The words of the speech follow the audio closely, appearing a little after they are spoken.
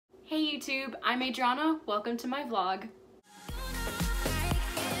Hey YouTube, I'm Adriana. Welcome to my vlog.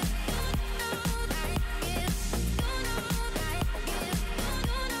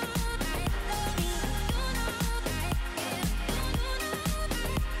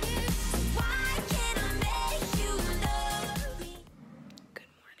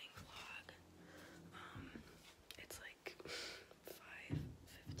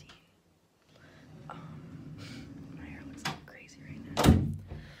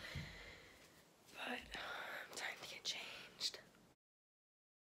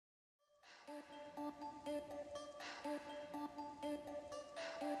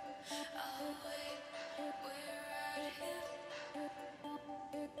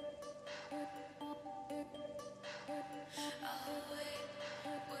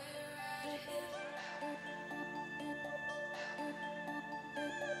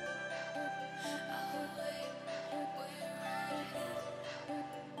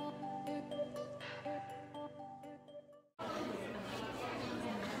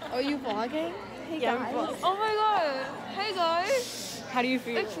 Are you vlogging? Hey guys. Oh my god. Hey guys. How do you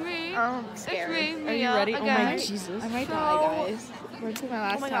feel? It's me. I'm scared. It's me, Are you ready? Again. Oh my Jesus. I might die, guys. When's my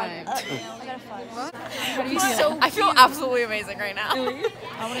last time? I gotta fight. How do you feel? I feel absolutely amazing right now.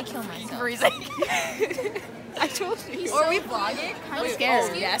 I want to kill myself. Freezing. I told you. Or are we vlogging? I'm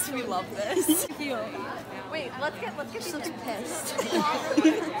scared. Oh, yes, we love this. Wait, let's get She looks pissed.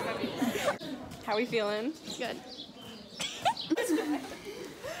 How we feeling? Good.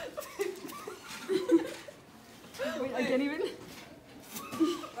 Wait, I can't even.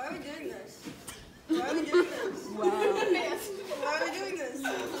 Why are we doing this? Why are we doing this? Wow. Why are we doing this?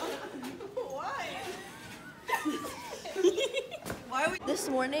 Why? Why are we? This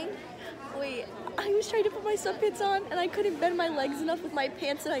morning, wait, I was trying to put my sweatpants on and I couldn't bend my legs enough with my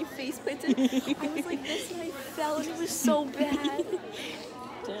pants and I face planted. I was like this and I fell and it was so bad.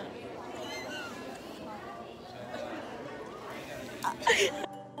 Damn.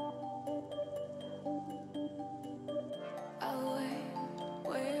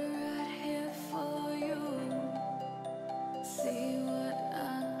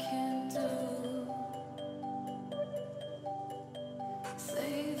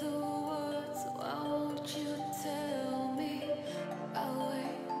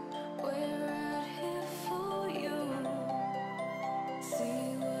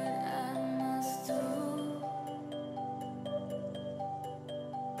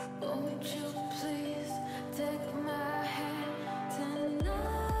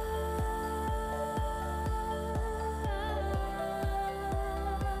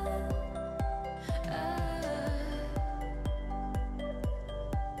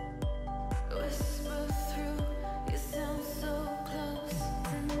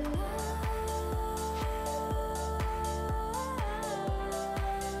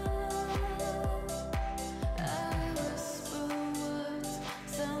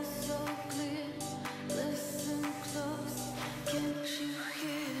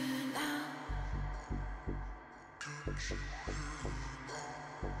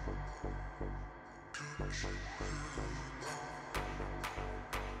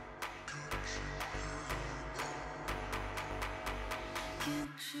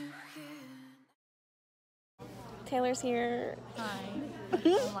 Taylor's here. Hi.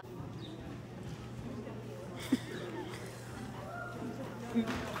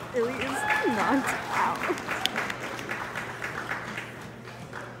 Illy is knocked out.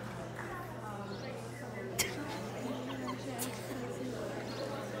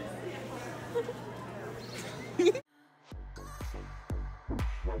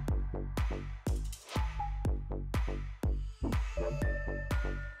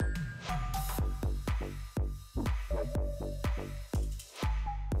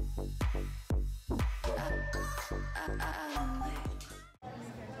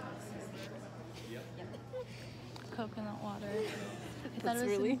 Coconut water. I thought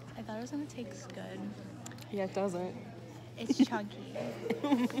it was gonna taste good. Yeah, it doesn't. It's chunky.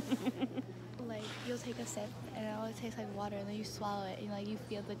 Like you'll take a sip and it always tastes like water, and then you swallow it and like you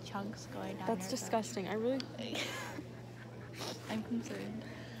feel the chunks going down. That's your disgusting. I really. throat. I'm concerned.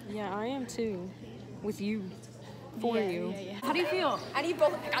 Yeah, I am too. With you. For you. Yeah. How do you feel? I need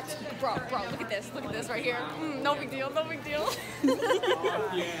both. Bro, look at this. Look at this right here. No big deal. No big deal.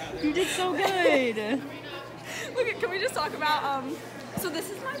 You did so good. Look at. Can we just talk about? So this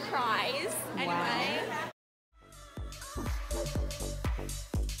is my prize. Anyway. Wow.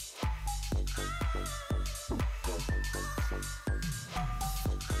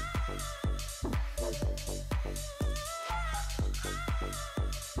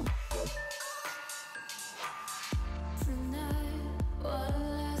 Tonight, one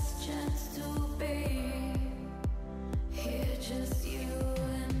last chance.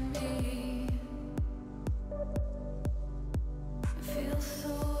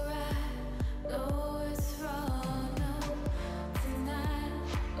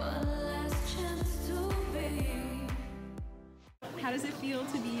 How does it feel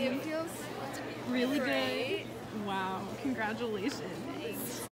to be? It feels really great. good. Wow,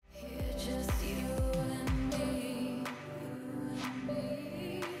 congratulations.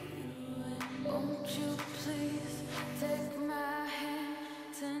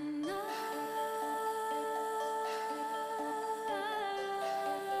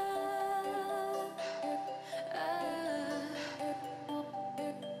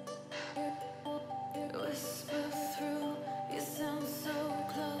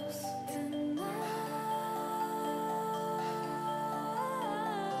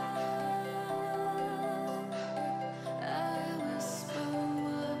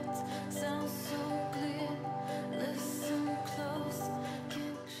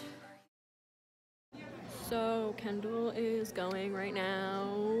 So Kendall is going right now,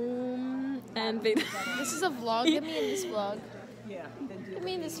 and they This is a vlog. Get me in this vlog. Yeah. Get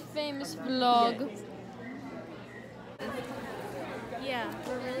me in this famous vlog. Yeah,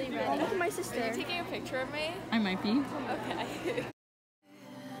 we're really ready. Look at my sister. Are you taking a picture of me? I might be. Okay.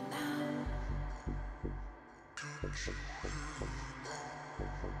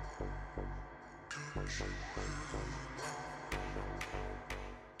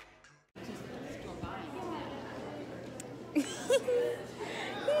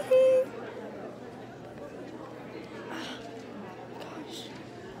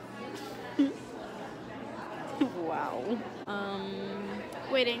 wow.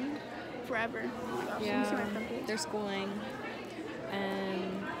 Waiting forever. Yeah, they're schooling,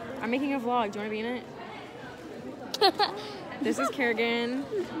 and I'm making a vlog. Do you want to be in it? This is Kerrigan.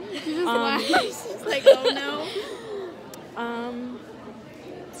 She's like, oh no.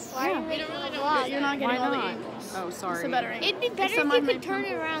 Why are you making a vlog? You're not Why getting all the not? angles. Oh, sorry. It's a better angle. It'd be better Some if you of my could turn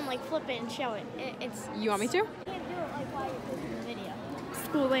it around, like flip it and show it. It's You want me to? you can't do it like while you're filming the video.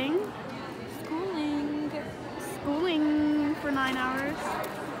 Schooling. Schooling for 9 hours.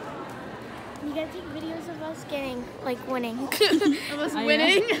 You gotta take videos of us getting, like, winning. Of us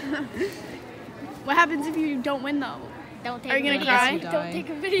winning. What happens if you don't win though? Don't take Are you a gonna video. cry? Don't take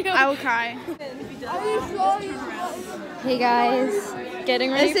a video. I will cry. Hey guys,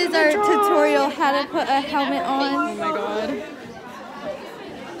 Getting ready. this is our tutorial how to put a helmet Oh on. my god.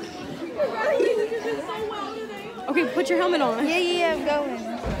 Okay, put your helmet on. Yeah, I'm going.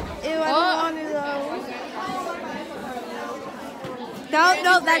 Ew, I don't want to though.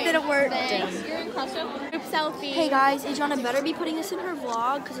 No, that didn't work. Group selfie. Hey guys, Adriana better be putting this in her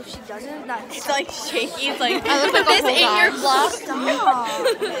vlog, because if she doesn't, that's... It's like shaky. It's like, I look like this in your vlog.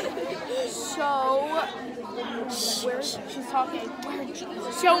 Stop. She's talking.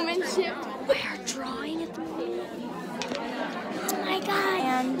 Showmanship. We're drawing at the moment. Oh my god.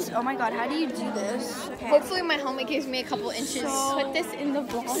 And, oh my god, how do you do this? Okay. Hopefully my helmet gives me a couple inches. Put this in the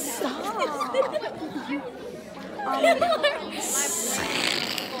vlog.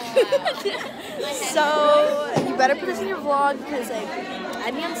 So, you better put this in your vlog, because like,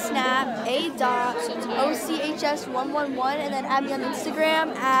 add me on Snap, a.ochs111, and then add me on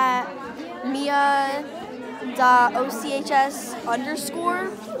Instagram at mia.ochs_.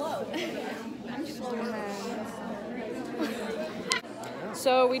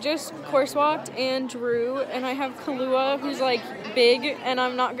 So we just course walked and drew, and I have Kahlua, who's like big, and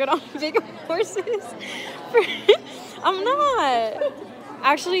I'm not good on big horses. I'm not.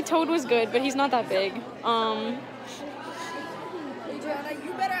 Actually, Toad was good, but he's not that big. Adriana,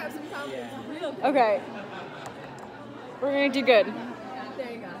 you better have some confidence. Okay. We're gonna do good.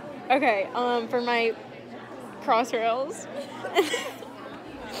 There you go. Okay, for my cross rails.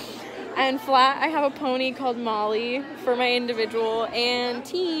 And flat, I have a pony called Molly for my individual, and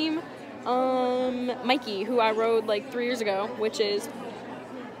team, Mikey, who I rode like 3 years ago, which is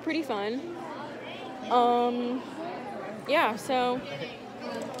pretty fun. Yeah, so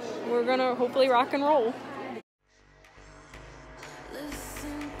we're gonna hopefully rock and roll.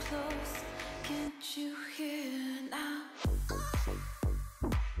 Listen close, can't you hear now?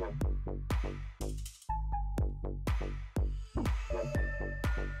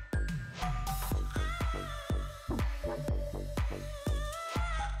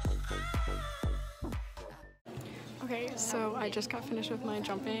 Okay, so I just got finished with my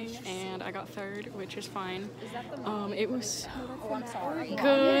jumping, and I got third, which is fine. It was so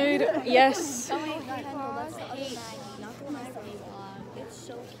good. Yes. It's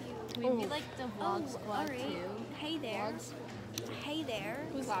so cute. We Maybe like the vlog squad too. Hey there. Hey there.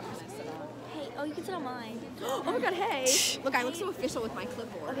 Whose laptop is sit on? Hey, oh, you can sit on mine. Oh my god, hey. Look, I look so official with my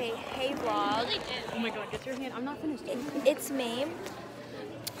clipboard. Okay, hey vlog. Oh my god, get your hand. I'm not finished. It's me.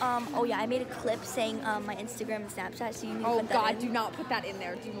 Oh yeah, I made a clip saying my Instagram and Snapchat, so you need to Oh put that God, in. do not put that in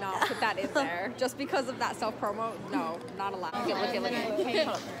there. Do not put that in there. Just because of that self-promo, no, not allowed. Look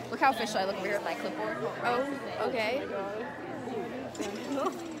at. Look how official I look over here with my clipboard. Oh, okay.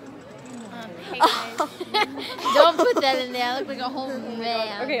 Don't put that in there. I look like a whole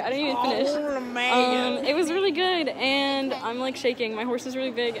man. Okay, I didn't even finish. It was really good, and I'm like shaking. My horse is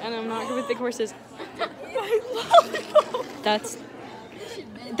really big, and I'm not good with big horses.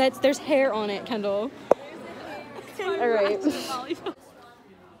 There's hair on it, Kendall. All right.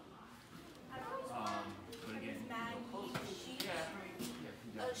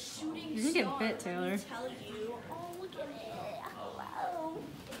 You're gonna get bit, Taylor. Tell you. Oh, look at it. Hello.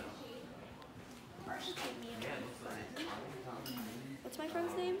 What's my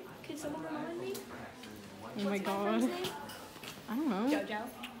friend's name? Could someone remind me? Oh my God. I don't know. Jojo.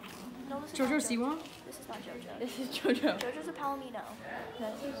 No, this is Jojo not Siwa? This is not Jojo. This is JoJo. Jojo's a palomino.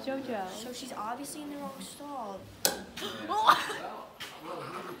 This is JoJo. So she's obviously in the wrong stall.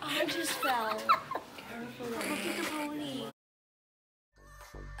 I just fell. Careful. Look at the pony.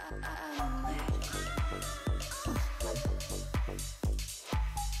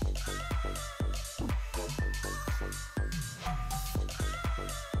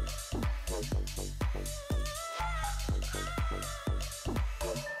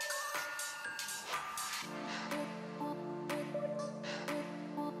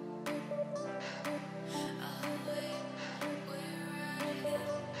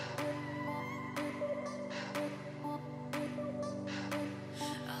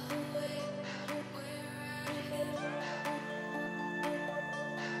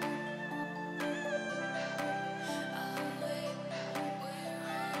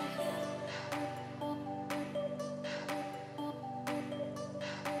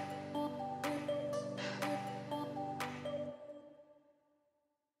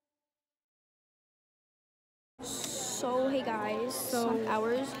 So, hey guys, some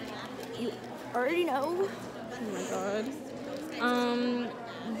hours, you already know. Oh my God.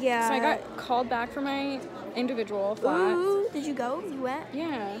 Yeah. So I got called back for my individual flat. Ooh, did you go? You went?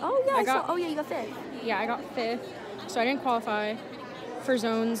 Yeah. Oh, yeah, I got, oh, yeah, you got 5th. Yeah, I got 5th. So I didn't qualify for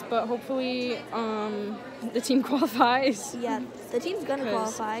zones, but hopefully the team qualifies. Yeah, the team's gonna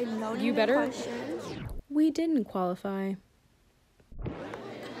 'Cause qualify. No you better- questions. We didn't qualify.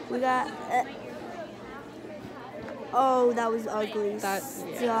 We got. Oh, that was ugly. That-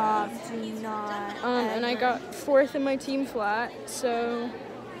 Stop. Do not. And I got 4th in my team flat, so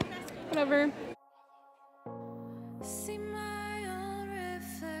whatever. See my own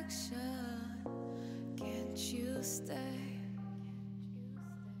reflection. Can't you stay?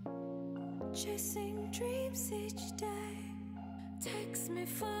 Chasing dreams each day takes me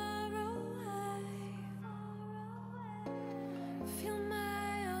far away. Feel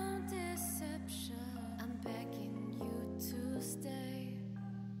my own deception. I'm begging you to stay.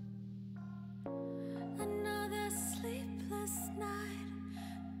 Another sleepless night.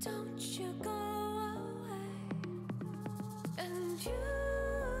 Don't you go away. And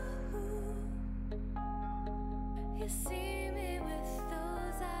you see